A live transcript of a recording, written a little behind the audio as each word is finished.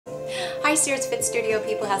Hi Sears FitStudio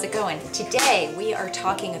people, how's it going? Today we are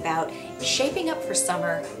talking about shaping up for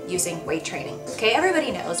summer using weight training. Okay,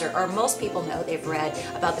 everybody knows, or most people know, they've read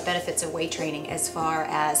about the benefits of weight training as far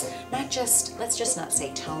as not just, let's just not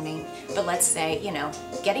say toning, but let's say, you know,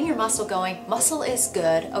 getting your muscle going. Muscle is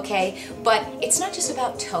good, okay, but it's not just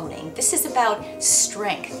about toning. This is about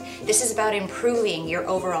strength. This is about improving your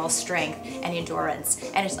overall strength and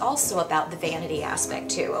endurance. And it's also about the vanity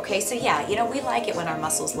aspect too, okay? So yeah, you know, we like it when our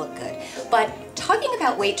muscles look good. But talking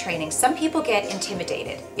about weight training, some people get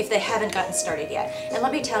intimidated if they haven't gotten started yet. And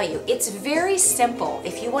let me tell you, it's very simple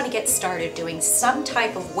if you want to get started doing some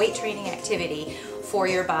type of weight training activity for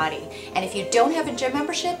your body. And if you don't have a gym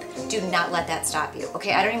membership, do not let that stop you.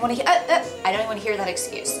 Okay, I don't even want to hear that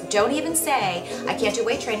excuse. Don't even say I can't do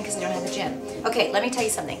weight training because I don't have a gym. Okay, let me tell you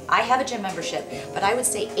something. I have a gym membership, but I would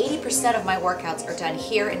say 80% of my workouts are done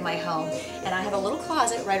here in my home. And I have a little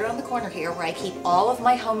closet right around the corner here where I keep all of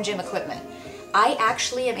my home gym equipment. I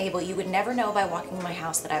actually am able, you would never know by walking in my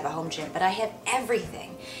house that I have a home gym, but I have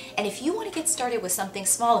everything. And if you want to get started with something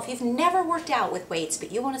small, if you've never worked out with weights,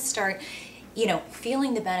 but you want to start, you know,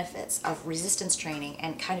 feeling the benefits of resistance training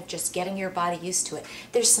and kind of just getting your body used to it,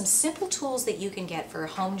 there's some simple tools that you can get for a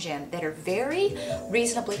home gym that are very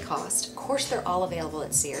reasonably cost. Of course, they're all available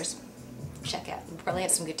at Sears. Check out. We'll probably have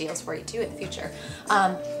some good deals for you too in the future.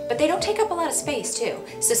 But they don't take up a lot of space too.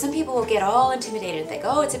 So some people will get all intimidated and think,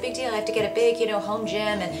 oh, it's a big deal. I have to get a big, you know, home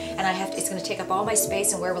gym and I have to, it's going to take up all my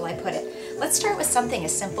space, and where will I put it? Let's start with something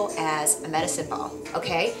as simple as a medicine ball,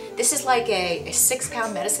 okay? This is like a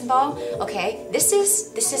 6-pound medicine ball, okay? This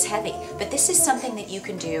is heavy, but this is something that you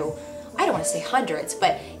can do. I don't want to say hundreds,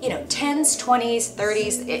 but you know, 10s, 20s,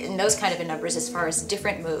 30s, and those kind of numbers as far as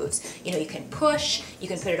different moves. You know, you can push, you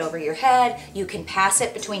can put it over your head, you can pass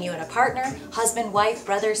it between you and a partner, husband, wife,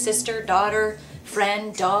 brother, sister, daughter,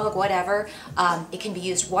 friend, dog, whatever. It can be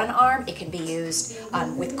used one arm, it can be used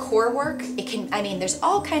with core work. It can, I mean, there's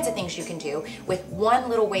all kinds of things you can do with one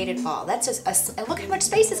little weighted ball. That's and look how much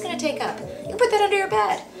space it's going to take up. You can put that under your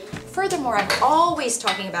bed. Furthermore, I'm always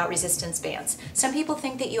talking about resistance bands. Some people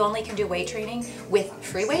think that you only can do weight training with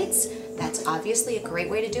free weights. That's obviously a great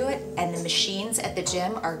way to do it, and the machines at the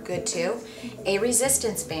gym are good too. A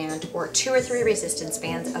resistance band, or 2 or 3 resistance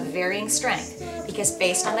bands of varying strength, because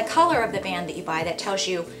based on the color of the band that you buy, that tells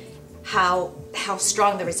you how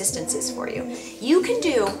strong the resistance is for you. You can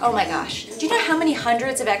do, oh my gosh, do you know how many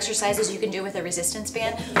hundreds of exercises you can do with a resistance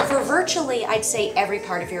band? For virtually, I'd say, every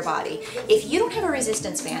part of your body. If you don't have a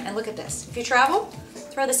resistance band, and look at this, if you travel,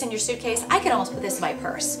 throw this in your suitcase. I could almost put this in my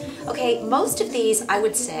purse. Okay, most of these, I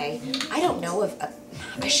would say, I don't know if,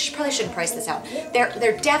 probably shouldn't price this out.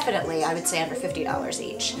 They're definitely, I would say, under $50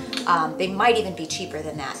 each. They might even be cheaper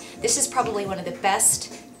than that. This is probably one of the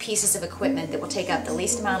best pieces of equipment that will take up the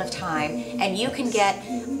least amount of time, and you can get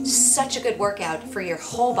such a good workout for your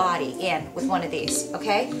whole body in with one of these,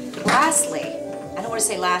 okay? Lastly, I don't want to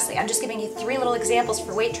say lastly, I'm just giving you 3 little examples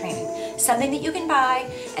for weight training. Something that you can buy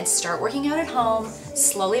and start working out at home,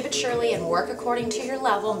 slowly but surely, and work according to your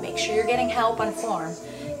level. Make sure you're getting help on form.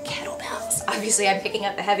 Kettlebells. Obviously, I'm picking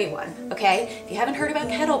up the heavy one, okay? If you haven't heard about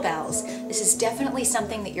kettlebells, this is definitely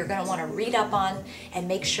something that you're going to want to read up on and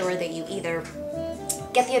make sure that you either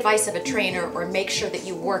get the advice of a trainer or make sure that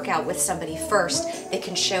you work out with somebody first that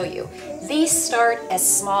can show you. These start as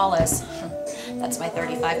small as, that's my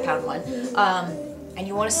 35-pound one, and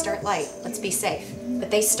you want to start light. Let's be safe.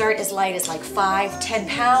 But they start as light as like 5, 10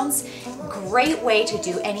 pounds. Great way to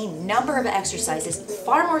do any number of exercises.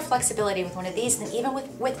 Far more flexibility with one of these than even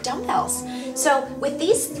with dumbbells. So with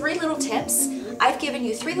these 3 little tips, I've given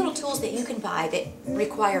you 3 little tools that you can buy that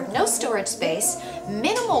require no storage space,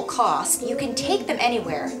 minimal cost. You can take them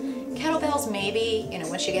anywhere. Kettlebells, maybe, you know,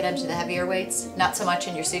 once you get into the heavier weights, not so much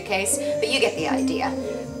in your suitcase, but you get the idea.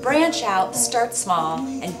 Branch out, start small,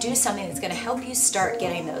 and do something that's going to help you start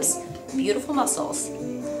getting those beautiful muscles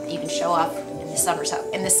that you can show off in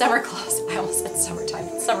the summer clothes. I almost said summertime.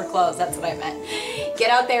 Summer clothes, that's what I meant. Get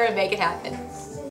out there and make it happen.